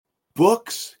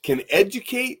Books can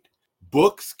educate,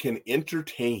 books can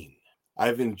entertain.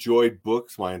 I've enjoyed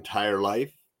books my entire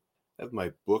life. I have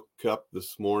my book cup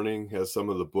this morning, has some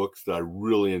of the books that I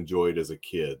really enjoyed as a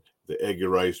kid. The Edgar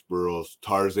Rice Burroughs.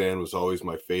 Tarzan was always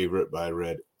my favorite, but I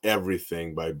read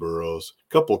everything by Burroughs.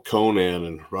 A couple Conan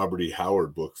and Robert E.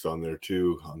 Howard books on there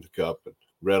too, on the cup. And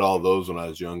read all those when I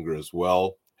was younger as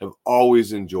well. Have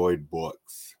always enjoyed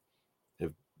books.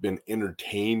 Have been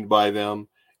entertained by them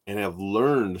and have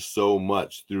learned so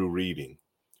much through reading.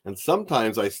 And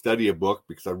sometimes I study a book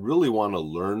because I really want to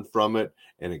learn from it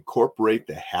and incorporate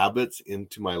the habits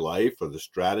into my life or the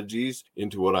strategies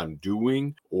into what I'm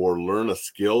doing, or learn a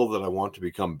skill that I want to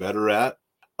become better at.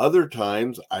 Other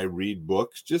times I read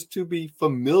books just to be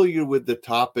familiar with the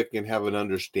topic and have an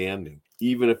understanding,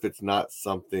 even if it's not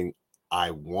something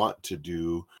I want to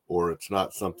do or it's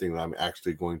not something that I'm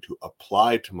actually going to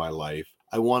apply to my life.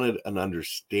 I wanted an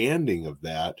understanding of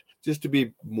that just to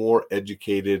be more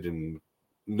educated and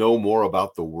know more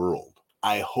about the world.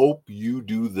 I hope you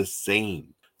do the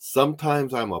same.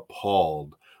 Sometimes I'm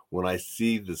appalled when I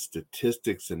see the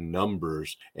statistics and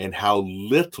numbers and how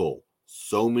little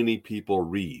so many people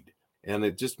read. And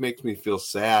it just makes me feel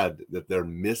sad that they're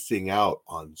missing out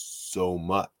on so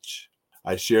much.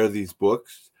 I share these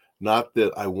books, not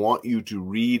that I want you to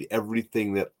read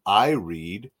everything that I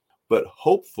read, but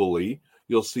hopefully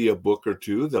you'll see a book or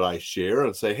two that I share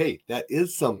and say, hey, that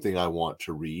is something I want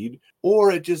to read.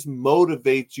 Or it just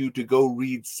motivates you to go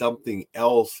read something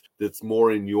else that's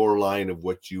more in your line of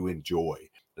what you enjoy,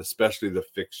 especially the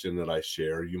fiction that I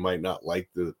share. You might not like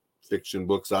the fiction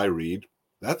books I read.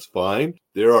 That's fine.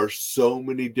 There are so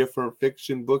many different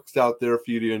fiction books out there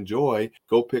for you to enjoy.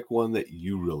 Go pick one that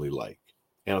you really like.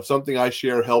 And if something I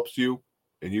share helps you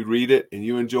and you read it and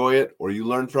you enjoy it or you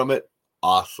learn from it,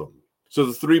 awesome. So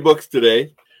the 3 books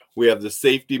today, we have the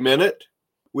Safety Minute,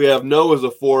 we have No as a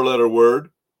 4-letter word,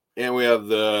 and we have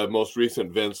the most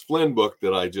recent Vince Flynn book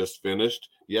that I just finished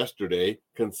yesterday,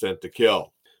 Consent to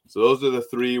Kill. So those are the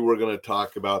 3 we're going to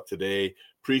talk about today.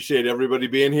 Appreciate everybody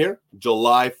being here.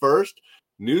 July 1st,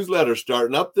 newsletter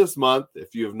starting up this month.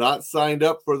 If you have not signed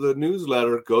up for the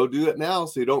newsletter, go do it now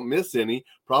so you don't miss any.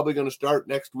 Probably going to start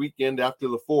next weekend after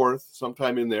the 4th,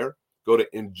 sometime in there. Go to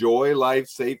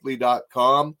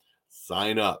enjoylifesafely.com.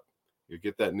 Sign up. You'll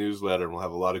get that newsletter and we'll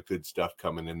have a lot of good stuff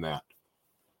coming in that.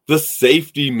 The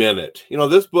Safety Minute.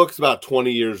 This book's about 20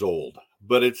 years old,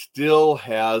 but it still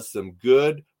has some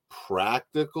good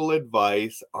practical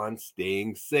advice on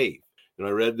staying safe. I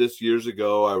read this years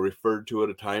ago. I referred to it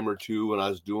a time or two when I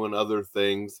was doing other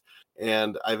things.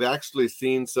 And I've actually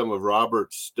seen some of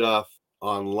Robert's stuff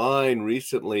online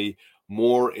recently,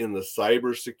 more in the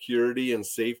cybersecurity and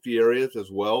safety areas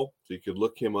as well. So you could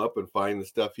look him up and find the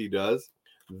stuff he does.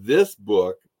 This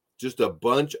book, just a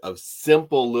bunch of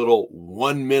simple little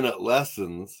 1-minute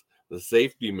lessons, the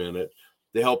Safety Minute,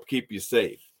 to help keep you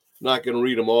safe. I'm not going to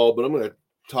read them all, but I'm going to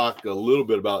talk a little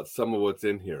bit about some of what's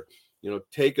in here.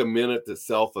 Take a minute to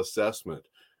self-assessment.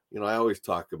 I always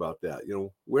talk about that.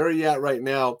 Where are you at right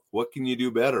now? What can you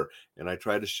do better? And I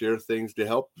try to share things to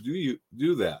help you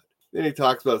do that. Then he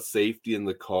talks about safety in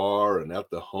the car and at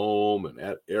the home and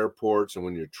at airports and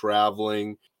when you're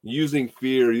traveling, using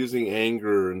fear, using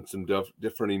anger, and some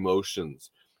different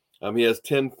emotions. He has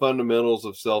 10 fundamentals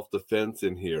of self-defense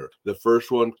in here. The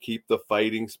first one, keep the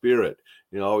fighting spirit.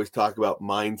 I always talk about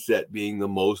mindset being the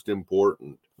most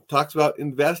important. Talks about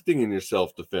investing in your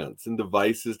self-defense and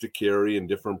devices to carry and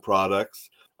different products.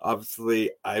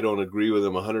 Obviously, I don't agree with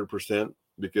him 100%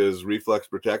 because Reflex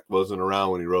Protect wasn't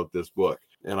around when he wrote this book.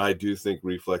 And I do think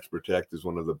Reflex Protect is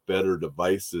one of the better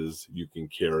devices you can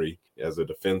carry as a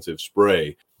defensive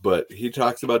spray. But he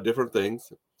talks about different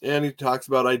things, and he talks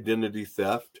about identity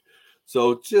theft.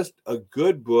 So just a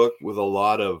good book with a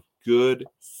lot of good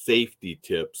safety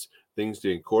tips, things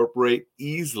to incorporate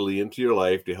easily into your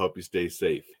life to help you stay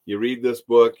safe. You read this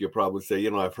book, you'll probably say,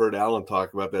 I've heard Alain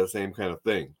talk about that same kind of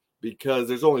thing, because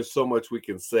there's only so much we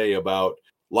can say about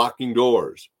locking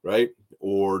doors, right?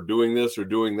 Or doing this or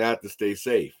doing that to stay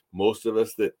safe. Most of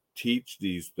us that teach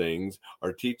these things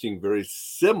are teaching very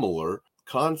similar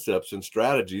concepts and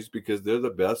strategies because they're the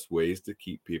best ways to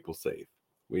keep people safe.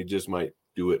 We just might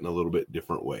do it in a little bit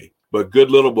different way. But good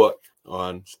little book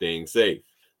on staying safe.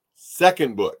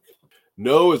 Second book,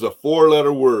 No is a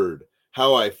 4-letter word.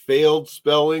 How I Failed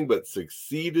Spelling But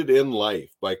Succeeded in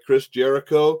Life by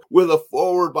Jericho, with a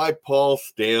foreword by Paul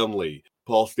Stanley.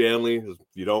 Paul Stanley, if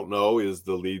you don't know, is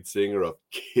the lead singer of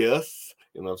Kiss.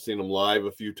 I've seen him live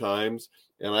a few times.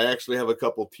 And I actually have a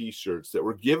couple t-shirts that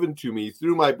were given to me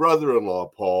through my brother-in-law,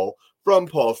 Paul, from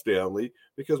Paul Stanley,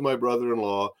 because my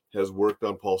brother-in-law has worked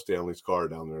on Paul Stanley's car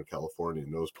down there in California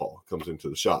and knows Paul, comes into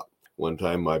the shop. One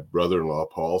time my brother-in-law,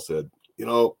 Paul, said,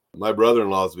 my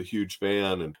brother-in-law is a huge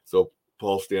fan. And so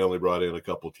Paul Stanley brought in a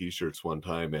couple t-shirts one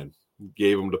time and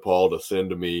gave them to Paul to send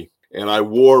to me. And I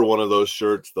wore one of those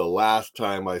shirts the last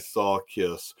time I saw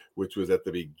Kiss, which was at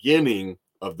the beginning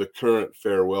of the current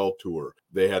farewell tour.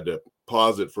 They had to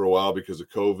pause it for a while because of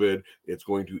COVID. It's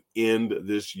going to end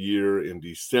this year in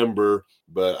December,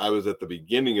 but I was at the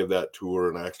beginning of that tour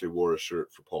and I actually wore a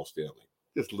shirt for Paul Stanley.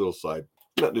 Just a little side,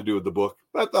 nothing to do with the book,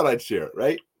 but I thought I'd share it,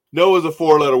 right? No is a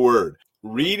 4-letter word.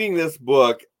 Reading this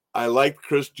book, I liked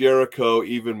Chris Jericho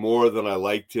even more than I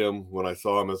liked him when I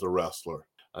saw him as a wrestler.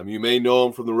 You may know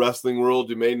him from the wrestling world.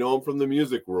 You may know him from the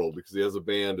music world because he has a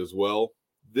band as well.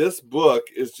 This book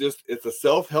is it's a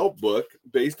self-help book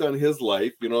based on his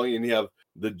life, and you have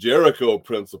the Jericho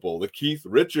principle, the Keith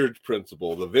Richards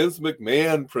principle, the Vince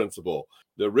McMahon principle,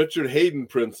 the Richard Hayden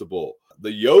principle,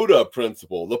 the Yoda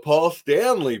principle, the Paul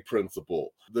Stanley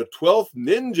principle, the 12th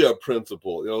Ninja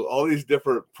principle, all these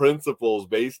different principles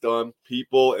based on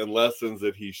people and lessons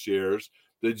that he shares.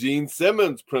 The Gene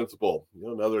Simmons principle,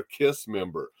 another Kiss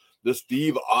member. The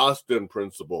Steve Austin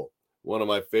principle, one of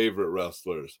my favorite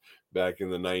wrestlers back in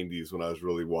the 90s when I was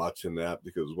really watching that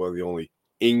because it was one of the only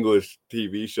English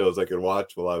TV shows I could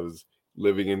watch while I was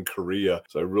living in Korea.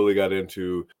 So I really got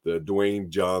into the Dwayne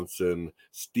Johnson,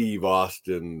 Steve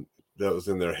Austin, that was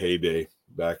in their heyday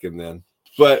back in then.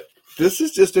 But this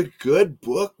is just a good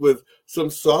book with some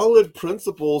solid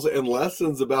principles and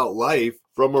lessons about life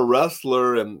from a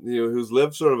wrestler and who's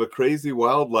lived sort of a crazy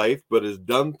wild life, but has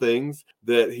done things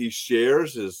that he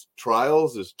shares, his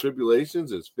trials, his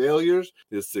tribulations, his failures,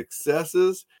 his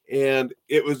successes. And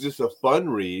it was just a fun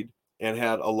read and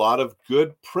had a lot of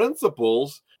good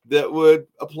principles that would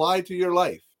apply to your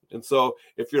life. And so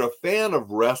if you're a fan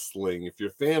of wrestling, if you're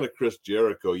a fan of Chris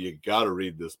Jericho, you got to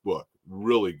read this book.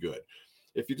 Really good.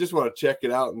 If you just want to check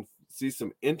it out and see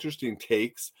some interesting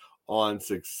takes on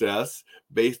success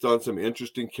based on some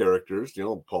interesting characters,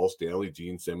 Paul Stanley,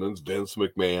 Gene Simmons, Vince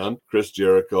McMahon, Chris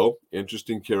Jericho,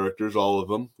 interesting characters, all of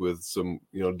them with some,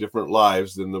 different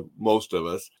lives than the most of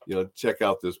us, check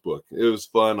out this book. It was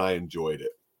fun. I enjoyed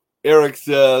it. Eric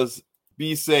says,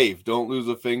 be safe. Don't lose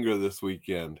a finger this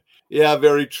weekend. Yeah,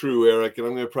 very true, Eric. And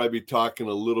I'm going to probably be talking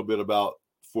a little bit about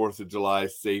 4th of July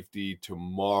safety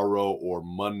tomorrow or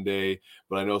Monday,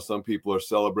 but I know some people are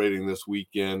celebrating this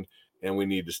weekend and we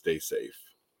need to stay safe.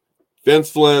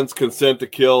 Vince Flynn's Consent to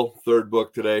Kill, 3rd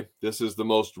book today. This is the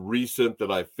most recent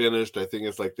that I finished. I think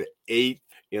it's like the 8th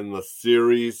in the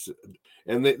series,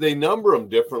 and they number them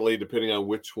differently depending on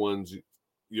which ones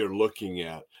you're looking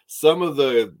at. Some of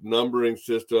the numbering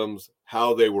systems,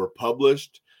 how they were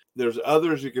published. There's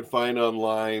others you can find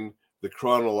online, the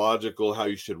chronological, how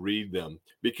you should read them,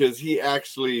 because he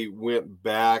actually went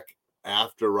back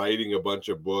after writing a bunch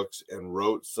of books and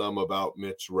wrote some about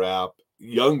Mitch Rapp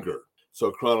younger.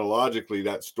 So chronologically,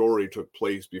 that story took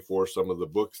place before some of the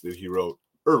books that he wrote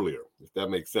earlier, if that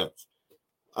makes sense.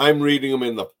 I'm reading them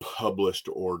in the published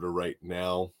order right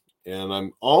now, and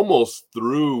I'm almost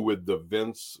through with the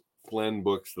Vince Flynn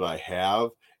books that I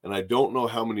have, and I don't know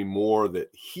how many more that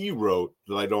he wrote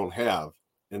that I don't have.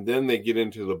 And then they get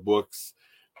into the books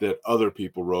that other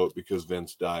people wrote because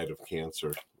Vince died of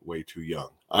cancer way too young.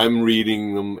 I'm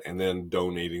reading them and then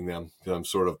donating them because I'm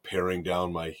sort of paring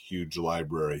down my huge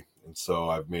library. And so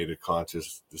I've made a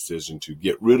conscious decision to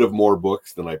get rid of more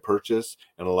books than I purchase.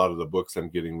 And a lot of the books I'm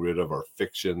getting rid of are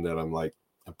fiction that I'm like,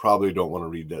 I probably don't want to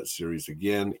read that series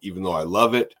again, even though I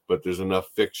love it. But there's enough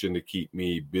fiction to keep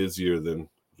me busier than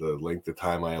the length of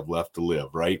time I have left to live,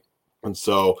 right? And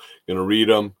so I'm going to read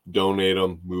them, donate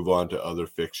them, move on to other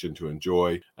fiction to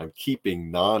enjoy. I'm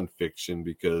keeping nonfiction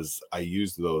because I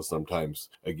use those sometimes,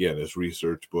 again, as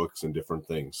research books and different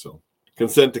things. So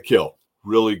Consent to Kill,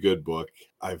 really good book.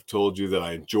 I've told you that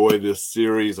I enjoy this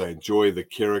series. I enjoy the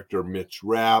character Mitch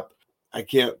Rapp. I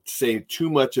can't say too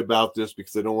much about this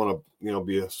because I don't want to,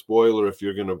 be a spoiler if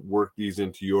you're going to work these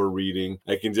into your reading.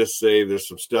 I can just say there's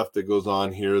some stuff that goes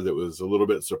on here that was a little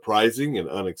bit surprising and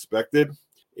unexpected.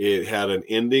 It had an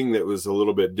ending that was a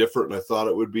little bit different than I thought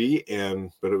it would be,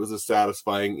 but it was a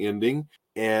satisfying ending,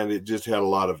 and it just had a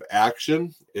lot of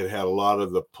action. It had a lot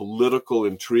of the political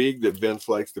intrigue that Vince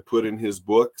likes to put in his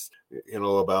books,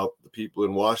 about the people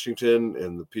in Washington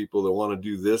and the people that want to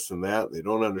do this and that. They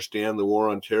don't understand the war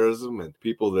on terrorism, and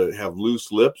people that have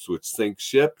loose lips, which sink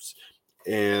ships.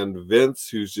 And Vince,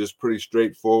 who's just pretty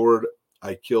straightforward,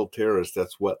 I kill terrorists.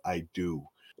 That's what I do.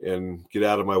 And get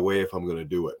out of my way if I'm going to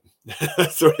do it.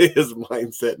 That's sort of his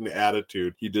mindset and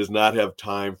attitude. He does not have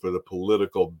time for the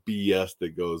political BS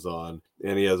that goes on,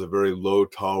 and he has a very low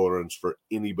tolerance for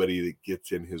anybody that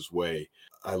gets in his way.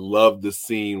 I love the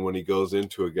scene when he goes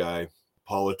into a guy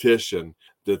politician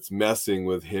that's messing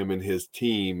with him and his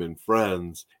team and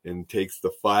friends, and takes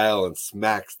the file and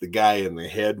smacks the guy in the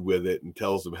head with it and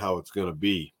tells him how it's going to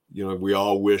be. You know, we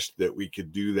all wish that we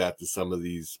could do that to some of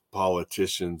these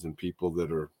politicians and people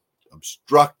that are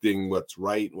obstructing what's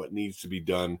right, what needs to be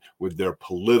done with their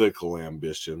political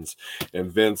ambitions. And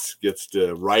Vince gets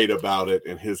to write about it,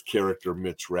 and his character,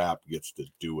 Mitch Rapp, gets to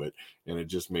do it. And it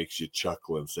just makes you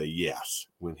chuckle and say yes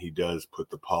when he does put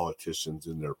the politicians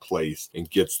in their place and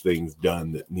gets things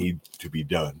done that need to be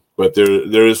done. But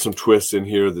there is some twists in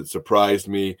here that surprised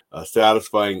me. A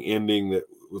satisfying ending that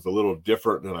was a little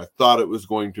different than I thought it was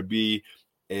going to be.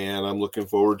 And I'm looking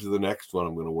forward to the next one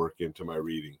I'm going to work into my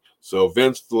reading. So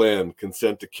Vince Flynn,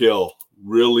 Consent to Kill,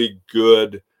 really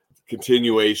good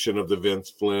continuation of the Vince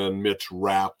Flynn, Mitch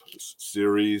Rapp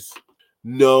series.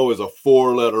 No is a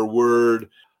 4-letter word.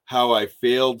 How I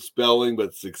Failed Spelling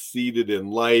but Succeeded in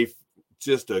Life.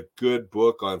 Just a good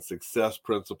book on success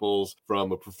principles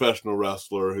from a professional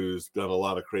wrestler who's done a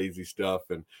lot of crazy stuff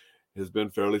and has been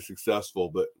fairly successful,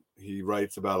 but he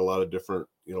writes about a lot of different,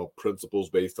 principles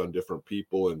based on different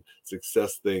people and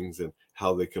success things and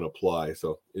how they can apply.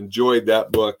 So enjoyed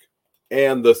that book.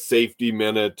 And The Safety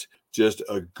Minute, just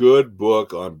a good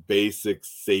book on basic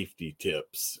safety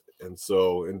tips. And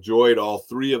so enjoyed all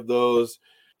 3 of those.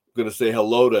 I'm going to say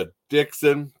hello to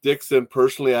Dixon. Dixon,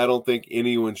 personally, I don't think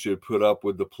anyone should put up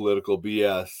with the political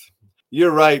BS.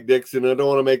 You're right, Dixon. I don't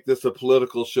want to make this a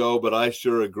political show, but I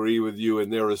sure agree with you.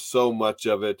 And there is so much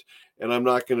of it. And I'm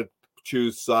not going to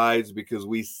choose sides because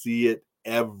we see it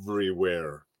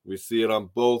everywhere. We see it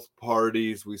on both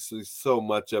parties. We see so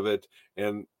much of it.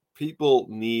 And people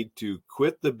need to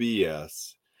quit the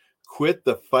BS, quit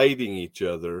the fighting each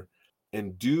other,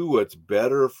 and do what's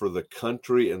better for the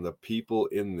country and the people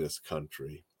in this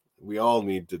country. We all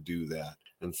need to do that.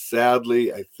 And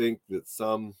sadly, I think that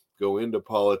some go into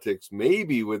politics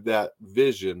maybe with that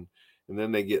vision, and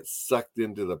then they get sucked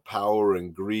into the power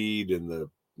and greed and the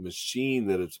machine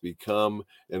that it's become,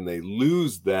 and they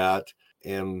lose that,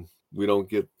 and we don't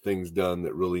get things done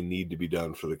that really need to be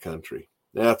done for the country.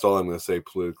 That's all I'm going to say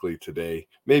politically today.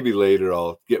 Maybe later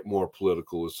I'll get more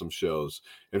political with some shows,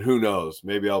 and who knows,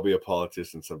 maybe I'll be a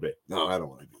politician someday. No, I don't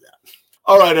want to do that.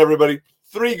 All right, everybody,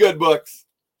 3 good books.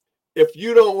 If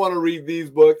you don't want to read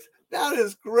these books, that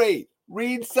is great.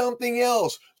 Read something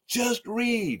else. Just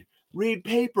read. Read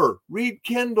paper. Read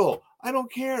Kindle. I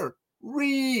don't care.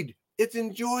 Read. It's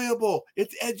enjoyable.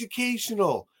 It's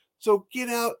educational. So get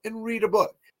out and read a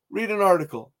book. Read an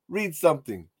article. Read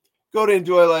something. Go to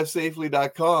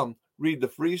enjoylifesafely.com. Read the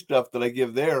free stuff that I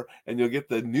give there, and you'll get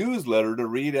the newsletter to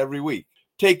read every week.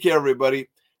 Take care, everybody.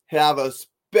 Have a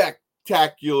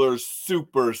spectacular,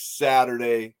 super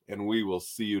Saturday, and we will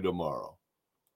see you tomorrow.